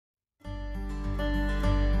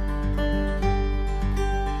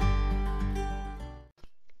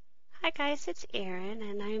guys, it's Erin,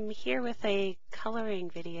 and I'm here with a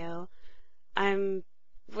coloring video. I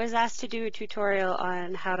was asked to do a tutorial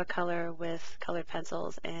on how to color with colored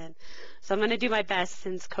pencils, and so I'm going to do my best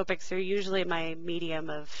since Copics are usually my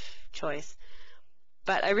medium of choice.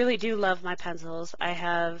 But I really do love my pencils. I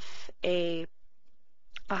have a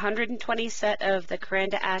 120 set of the Caran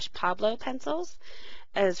d'Ache Pablo pencils,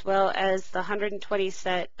 as well as the 120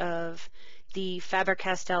 set of the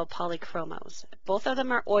Faber-Castell Polychromos. Both of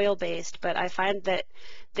them are oil-based, but I find that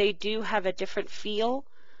they do have a different feel.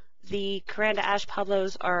 The Caran d'Ache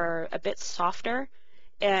Pablos are a bit softer,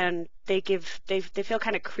 and they feel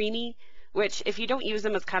kind of creamy, which if you don't use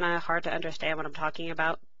them, it's kind of hard to understand what I'm talking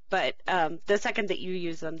about. But the second that you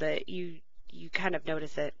use them, you kind of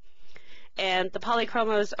notice it. And the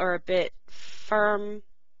Polychromos are a bit firm.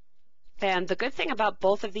 And the good thing about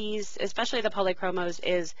both of these, especially the Polychromos,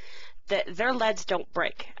 is that their leads don't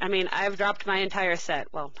break. I mean, I've dropped my entire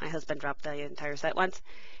set. Well, my husband dropped the entire set once,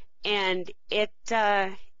 and they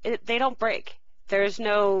don't break. There's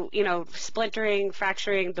no, splintering,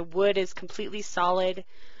 fracturing. The wood is completely solid.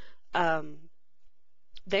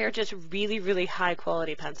 They're just really, really high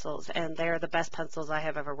quality pencils, and they're the best pencils I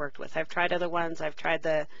have ever worked with. I've tried other ones. I've tried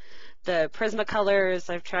the Prismacolors.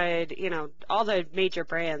 I've tried, all the major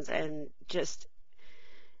brands, and just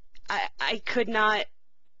I could not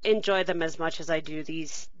enjoy them as much as I do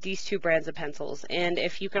these two brands of pencils. And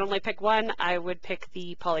if you can only pick one, I would pick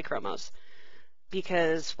the Polychromos,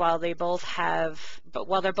 because while they're both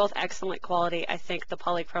excellent quality, I think the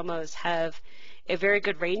Polychromos have a very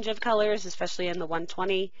good range of colors, especially in the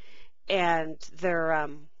 120, and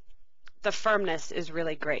the firmness is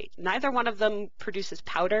really great. Neither one of them produces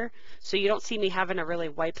powder, so you don't see me having to really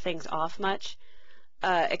wipe things off much.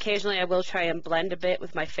 Occasionally I will try and blend a bit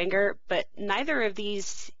with my finger, but neither of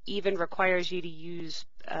these even requires you to use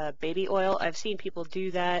baby oil. I've seen people do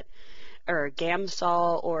that, or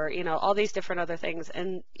Gamsol, or all these different other things,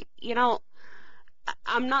 and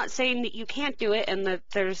I'm not saying that you can't do it and that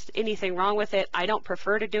there's anything wrong with it. I don't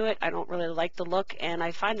prefer to do it. I don't really like the look, and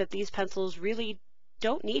I find that these pencils really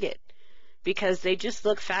don't need it because they just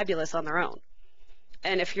look fabulous on their own.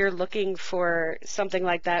 And if you're looking for something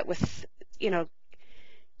like that with,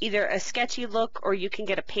 either a sketchy look, or you can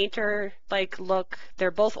get a painter-like look, they're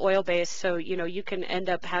both oil-based, so, you can end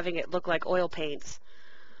up having it look like oil paints,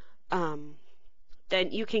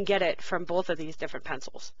 then you can get it from both of these different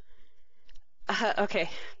pencils. Okay,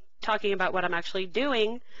 talking about what I'm actually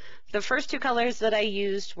doing, the first two colors that I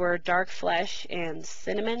used were Dark Flesh and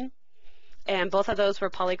Cinnamon, and both of those were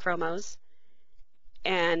Polychromos.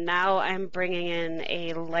 And now I'm bringing in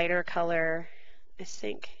a lighter color, I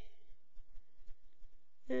think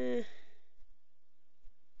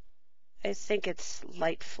it's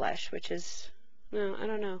Light Flesh, which is, no, I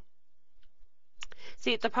don't know.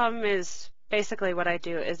 See, the problem is, basically what I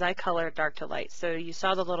do is I color dark to light. So you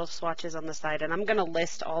saw the little swatches on the side, and I'm going to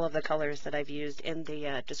list all of the colors that I've used in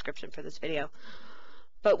the description for this video.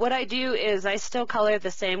 But what I do is I still color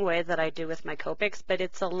the same way that I do with my Copics, but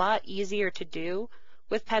it's a lot easier to do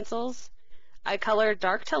with pencils. I color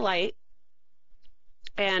dark to light,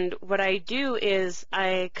 and what I do is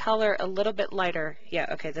I color a little bit lighter. Yeah,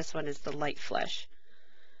 okay, this one is the Light Flesh.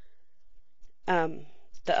 The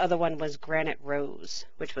other one was Granite Rose,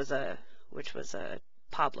 which was a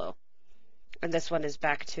Pablo, and this one is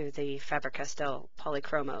back to the Faber-Castell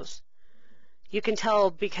Polychromos. You can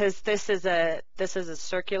tell because this is a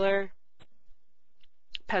circular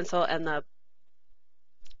pencil, and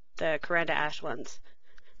the Caran d'Ache ones,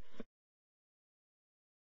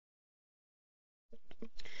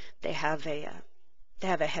 they have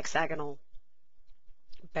a hexagonal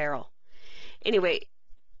barrel. Anyway,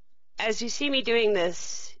 as you see me doing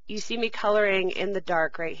this, you see me coloring in the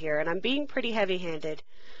dark right here, and I'm being pretty heavy-handed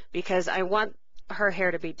because I want her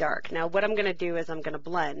hair to be dark. Now what I'm going to do is I'm going to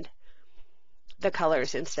blend the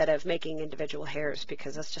colors instead of making individual hairs,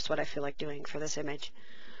 because that's just what I feel like doing for this image.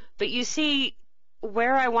 But you see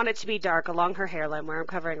where I want it to be dark along her hairline, where I'm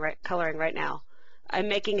coloring right now, I'm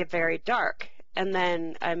making it very dark, and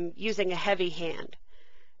then I'm using a heavy hand.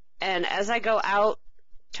 And as I go out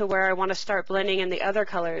to where I want to start blending in the other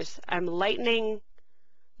colors, I'm lightening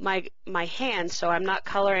my hand so I'm not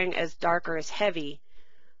coloring as dark or as heavy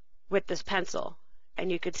with this pencil. And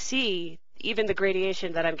you could see even the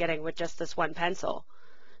gradation that I'm getting with just this one pencil.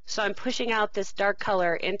 So I'm pushing out this dark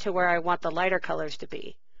color into where I want the lighter colors to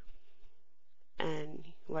be. And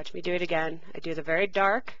watch me do it again. I do the very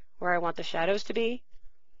dark where I want the shadows to be.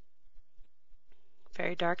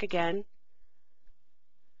 Very dark again.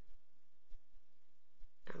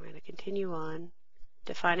 I'm going to continue on,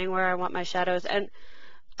 defining where I want my shadows. And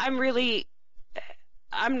I'm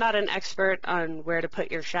I'm not an expert on where to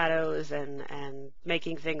put your shadows and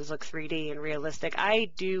making things look 3D and realistic.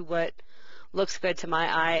 I do what looks good to my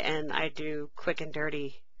eye, and I do quick and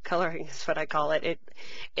dirty coloring is what I call it.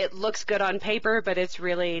 It looks good on paper, but it's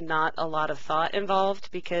really not a lot of thought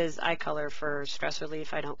involved because I color for stress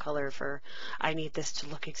relief. I don't color for I need this to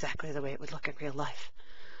look exactly the way it would look in real life.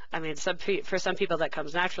 I mean, for some people that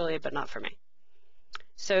comes naturally, but not for me.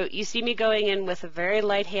 So you see me going in with a very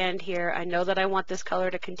light hand here. I know that I want this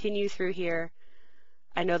color to continue through here.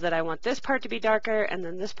 I know that I want this part to be darker and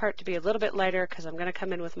then this part to be a little bit lighter because I'm going to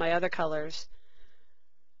come in with my other colors.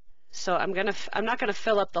 So I'm not going to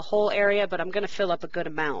fill up the whole area, but I'm going to fill up a good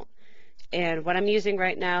amount. And what I'm using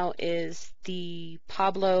right now is the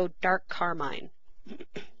Pablo Dark Carmine.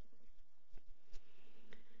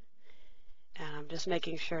 And I'm just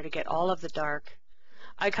making sure to get all of the dark.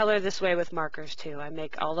 I color this way with markers too. I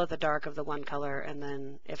make all of the dark of the one color, and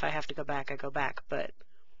then if I have to go back, I go back. But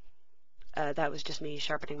that was just me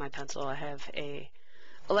sharpening my pencil. I have a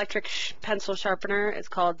electric pencil sharpener. It's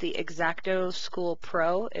called the X-Acto School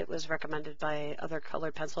Pro. It was recommended by other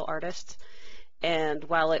colored pencil artists. And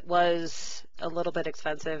while it was a little bit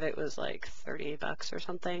expensive, it was like 30 bucks or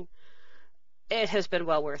something. It has been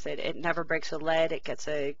well worth it. It never breaks a lead. It gets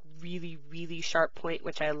a really, really sharp point,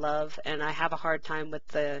 which I love. And I have a hard time with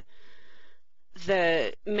the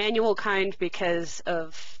manual kind because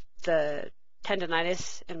of the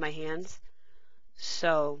tendonitis in my hands.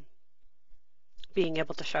 So being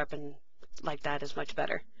able to sharpen like that is much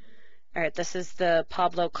better. All right, this is the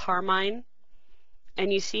Pablo Carmine.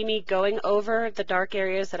 And you see me going over the dark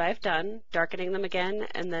areas that I've done, darkening them again,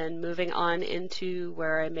 and then moving on into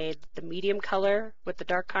where I made the medium color with the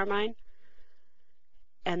dark carmine,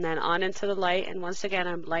 and then on into the light. And once again,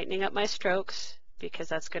 I'm lightening up my strokes because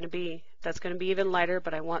that's going to be even lighter,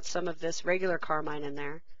 but I want some of this regular carmine in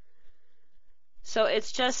there. So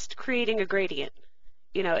it's just creating a gradient.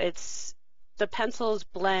 You know, the pencils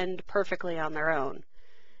blend perfectly on their own.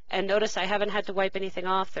 And notice I haven't had to wipe anything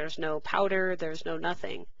off. There's no powder. There's no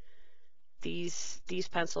nothing. These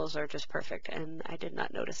pencils are just perfect. And I did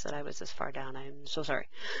not notice that I was this far down. I'm so sorry.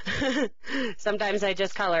 Sometimes I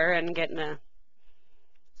just color and get in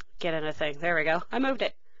a thing. There we go. I moved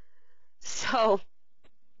it. So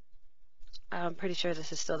I'm pretty sure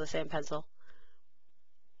this is still the same pencil.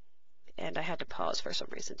 And I had to pause for some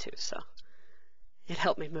reason too. So it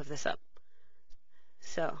helped me move this up.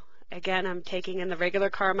 So again, I'm taking in the regular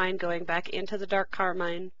carmine, going back into the dark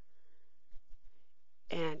carmine,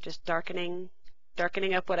 and just darkening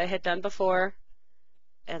up what I had done before,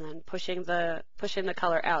 and then pushing the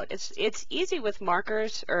color out. It's easy with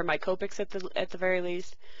markers, or my Copics at the very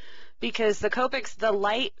least, because the Copics, the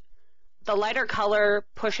lighter color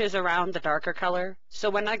pushes around the darker color. So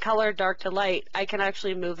when I color dark to light, I can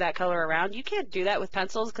actually move that color around. You can't do that with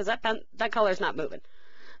pencils because that color is not moving.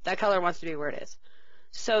 That color wants to be where it is.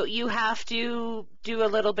 So you have to do a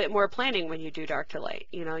little bit more planning when you do dark to light.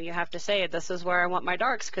 You know, you have to say, this is where I want my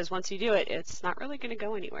darks, because once you do it, it's not really going to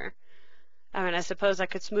go anywhere. I mean, I suppose I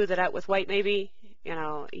could smooth it out with white maybe. You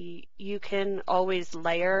know, you can always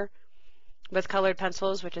layer with colored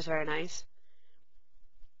pencils, which is very nice.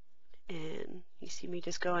 And you see me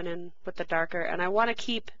just going in with the darker. And I want to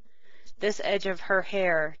keep this edge of her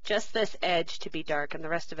hair, just this edge, to be dark, and the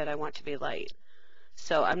rest of it I want to be light.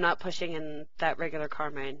 So I'm not pushing in that regular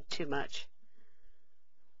carmine too much.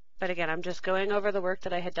 But again, I'm just going over the work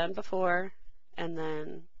that I had done before, and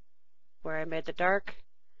then where I made the dark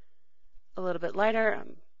a little bit lighter,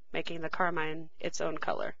 I'm making the carmine its own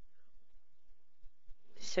color.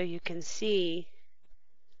 So you can see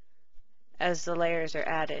as the layers are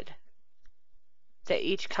added that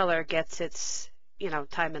each color gets its,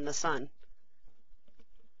 time in the sun.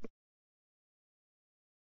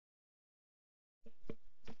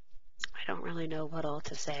 I don't really know what all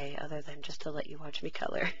to say other than just to let you watch me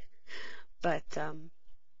color. But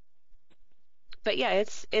yeah,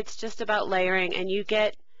 it's just about layering, and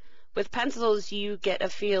with pencils you get a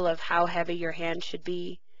feel of how heavy your hand should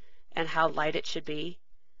be and how light it should be.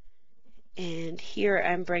 And here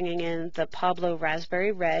I'm bringing in the Pablo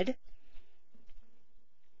Raspberry Red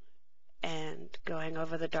and going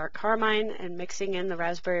over the dark carmine and mixing in the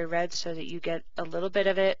raspberry red so that you get a little bit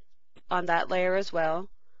of it on that layer as well,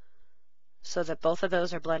 so that both of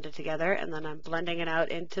those are blended together. And then I'm blending it out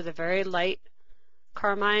into the very light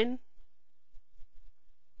carmine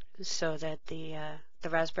so that the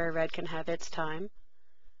raspberry red can have its time.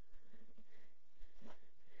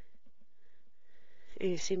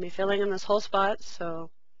 You see me filling in this whole spot, so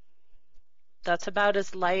That's about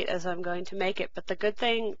as light as I'm going to make it. But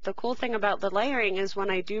the cool thing about the layering is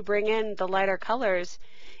when I do bring in the lighter colors,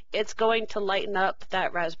 it's going to lighten up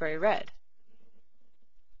that raspberry red.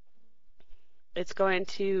 It's going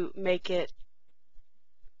to make it,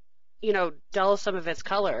 you know, dull some of its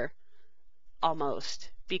color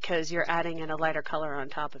almost, because you're adding in a lighter color on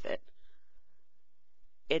top of it.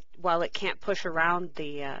 While it can't push around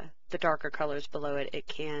the darker colors below it, it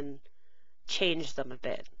can change them a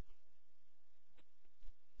bit.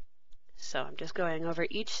 So I'm just going over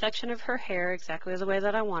each section of her hair exactly the way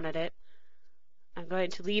that I wanted it. I'm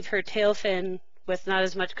going to leave her tail fin with not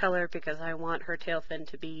as much color because I want her tail fin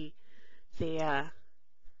to be the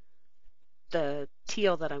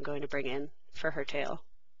teal that I'm going to bring in for her tail.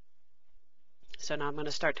 So now I'm going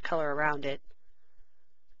to start to color around it.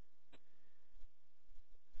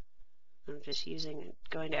 I'm just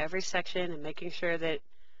going to every section and making sure that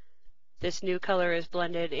this new color is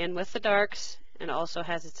blended in with the darks and also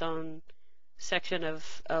has its own section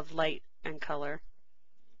of light and color.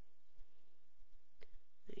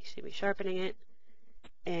 You see me sharpening it.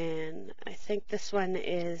 And I think this one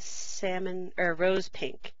is Rose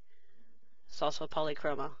Pink. It's also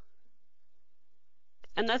polychroma.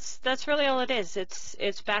 And that's really all it is.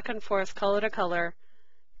 It's back and forth, color to color,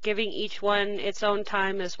 giving each one its own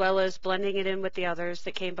time as well as blending it in with the others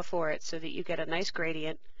that came before it so that you get a nice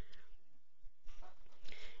gradient.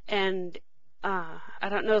 And I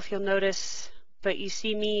don't know if you'll notice, but you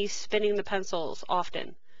see me spinning the pencils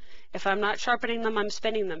often. If I'm not sharpening them, I'm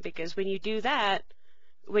spinning them, because when you do that,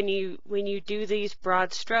 when you do these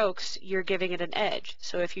broad strokes, you're giving it an edge.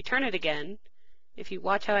 So if you turn it again, if you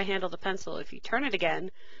watch how I handle the pencil, if you turn it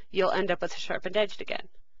again, you'll end up with a sharpened edge again.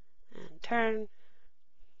 And turn.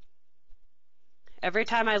 Every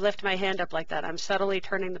time I lift my hand up like that, I'm subtly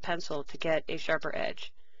turning the pencil to get a sharper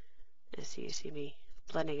edge. And so you see me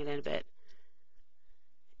blending it in a bit.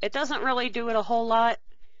 It doesn't really do it a whole lot.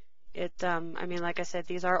 I mean, like I said,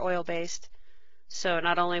 these are oil-based, so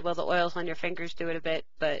not only will the oils on your fingers do it a bit,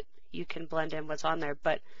 but you can blend in what's on there.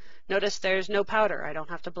 But notice there's no powder. I don't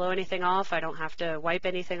have to blow anything off. I don't have to wipe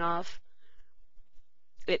anything off.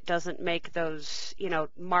 It doesn't make those, you know,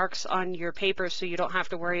 marks on your paper, so you don't have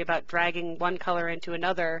to worry about dragging one color into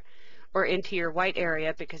another or into your white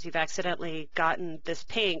area because you've accidentally gotten this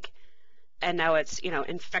pink and now it's, you know,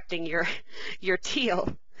 infecting your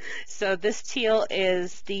teal. So this teal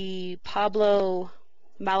is the Pablo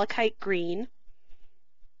Malachite Green.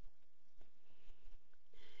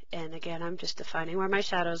 And again, I'm just defining where my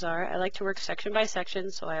shadows are. I like to work section by section,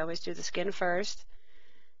 so I always do the skin first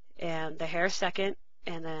and the hair second.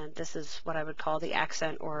 And then this is what I would call the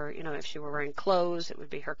accent, or, you know, if she were wearing clothes, it would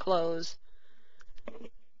be her clothes.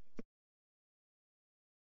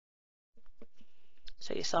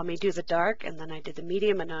 So you saw me do the dark, and then I did the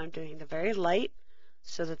medium, and now I'm doing the very light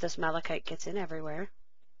so that this malachite gets in everywhere.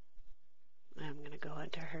 I'm going to go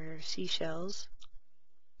into her seashells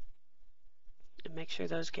and make sure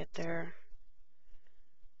those get their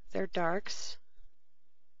darks.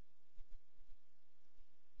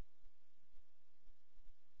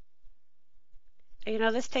 You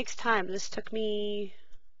know, this takes time. This took me,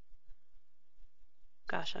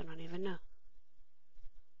 gosh, I don't even know.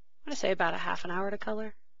 I'm going to say about a half an hour to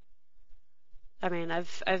color. I mean,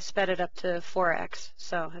 I've sped it up to 4x,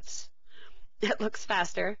 so it looks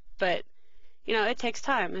faster, but you know, it takes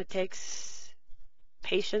time. It takes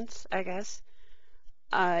patience, I guess.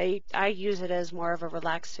 I use it as more of a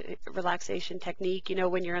relaxation technique. You know,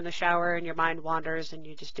 when you're in the shower and your mind wanders and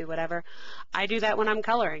you just do whatever. I do that when I'm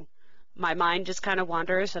coloring. My mind just kind of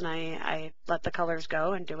wanders and I let the colors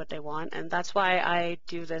go and do what they want. And that's why I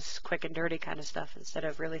do this quick and dirty kind of stuff instead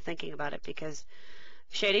of really thinking about it, because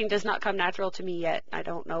shading does not come natural to me yet. I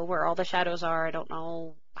don't know where all the shadows are. I don't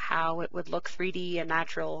know how it would look 3D and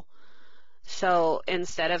natural. So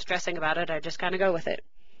instead of stressing about it, I just kind of go with it.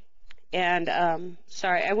 And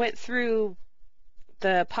sorry, I went through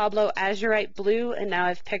the Pablo Azurite Blue, and now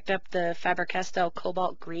I've picked up the Faber-Castell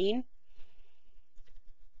Cobalt Green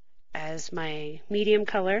as my medium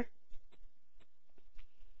color.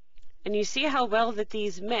 And you see how well that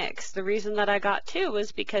these mix. The reason that I got two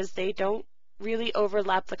is because they don't really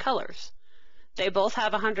overlap the colors. They both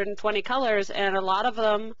have 120 colors, and a lot of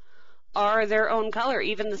them are their own color.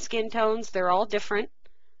 Even the skin tones, they're all different.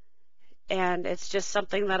 And it's just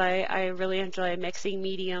something that I really enjoy, mixing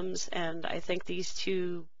mediums, and I think these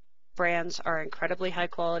two brands are incredibly high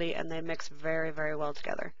quality and they mix very, very well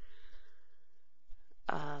together.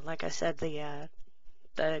 Like I said, the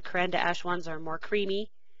Caran d'Ache ones are more creamy,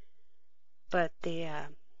 but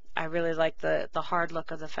I really like the hard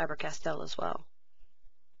look of the Faber-Castell as well.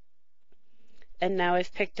 And now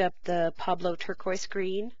I've picked up the Pablo Turquoise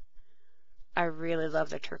Green. I really love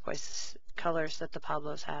the turquoise colors that the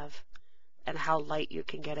Pablos have and how light you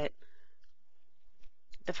can get it.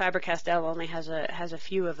 The Faber-Castell only has a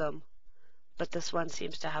few of them, but this one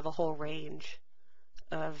seems to have a whole range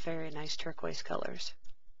of very nice turquoise colors.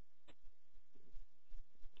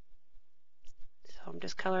 So I'm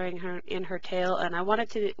just coloring her in her tail, and I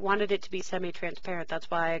wanted it to be semi-transparent. That's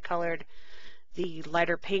why I colored the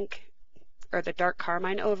lighter pink or the dark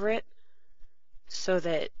carmine over it, so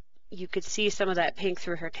that you could see some of that pink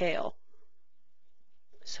through her tail.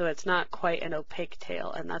 So it's not quite an opaque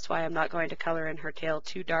tail, and that's why I'm not going to color in her tail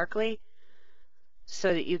too darkly,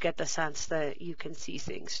 so that you get the sense that you can see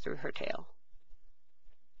things through her tail.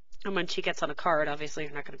 And when she gets on a card, obviously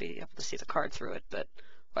you're not going to be able to see the card through it, but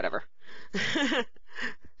whatever.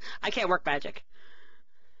 I can't work magic.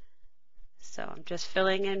 So I'm just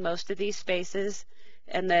filling in most of these spaces,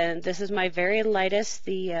 and then this is my very lightest,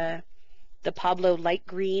 the Pablo Light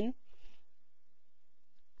Green.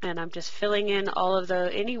 And I'm just filling in all of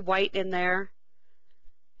any white in there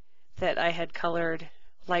that I had colored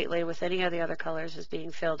lightly with any of the other colors is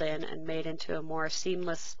being filled in and made into a more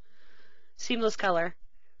seamless color.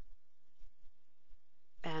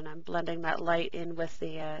 And I'm blending that light in with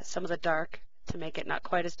some of the dark to make it not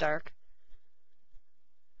quite as dark,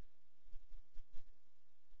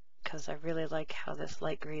 because I really like how this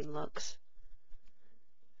light green looks.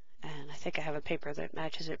 And I think I have a paper that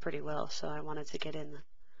matches it pretty well, so I wanted to get in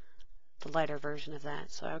the lighter version of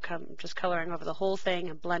that. So I'm just coloring over the whole thing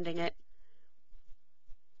and blending it.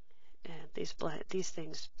 And these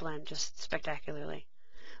things blend just spectacularly.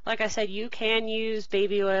 Like I said, you can use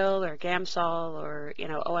baby oil or Gamsol or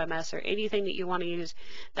OMS or anything that you want to use.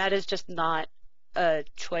 That is just not a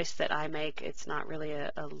choice that I make. It's not really a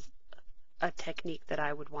technique that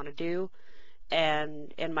I would want to do.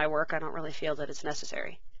 And in my work, I don't really feel that it's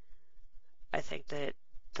necessary. I think that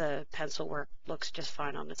the pencil work looks just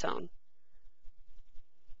fine on its own.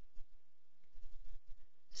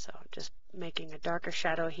 So just making a darker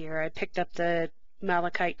shadow here. I picked up the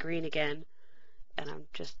Malachite Green again, and I'm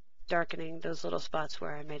just darkening those little spots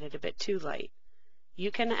where I made it a bit too light. You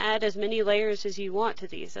can add as many layers as you want to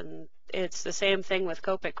these, and it's the same thing with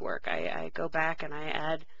Copic work. I go back and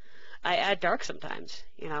I add dark sometimes.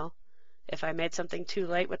 If I made something too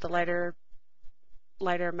light with the lighter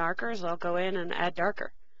markers, I'll go in and add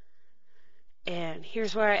darker. And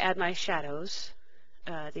here's where I add my shadows.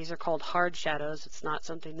 These are called hard shadows. It's not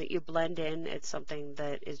something that you blend in. It's something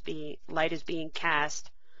that light is being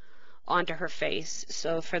cast onto her face.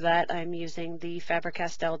 So for that, I'm using the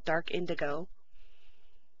Faber-Castell Dark Indigo.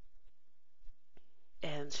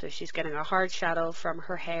 And so she's getting a hard shadow from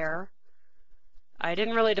her hair. I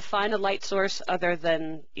didn't really define a light source other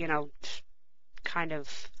than, kind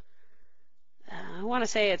of, I want to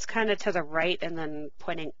say it's kind of to the right and then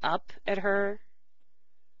pointing up at her.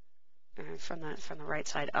 From the right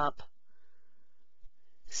side up.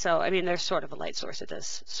 So, I mean, there's sort of a light source. It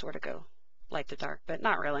does sort of go light to dark, but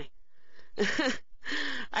not really.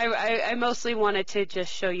 I mostly wanted to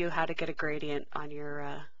just show you how to get a gradient on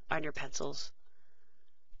your pencils.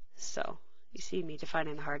 So, you see me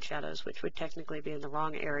defining the hard shadows, which would technically be in the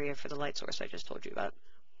wrong area for the light source I just told you about.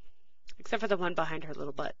 Except for the one behind her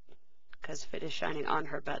little butt. Because if it is shining on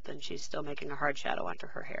her butt, then she's still making a hard shadow onto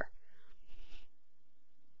her hair.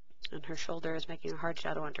 And her shoulder is making a hard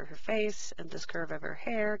shadow onto her face, and this curve of her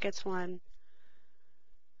hair gets one.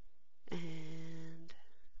 And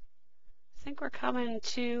I think we're coming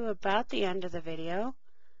to about the end of the video.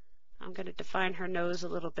 I'm going to define her nose a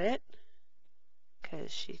little bit, because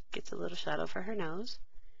she gets a little shadow for her nose.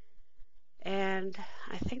 And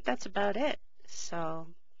I think that's about it. So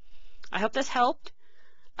I hope this helped.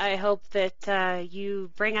 I hope that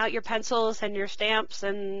you bring out your pencils and your stamps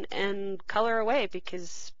and color away,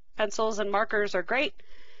 because pencils and markers are great,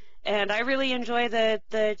 and I really enjoy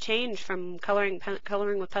the change from coloring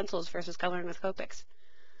with pencils versus coloring with Copics.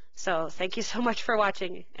 So thank you so much for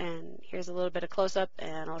watching, and here's a little bit of close-up,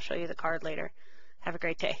 and I'll show you the card later. Have a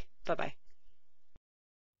great day. Bye-bye.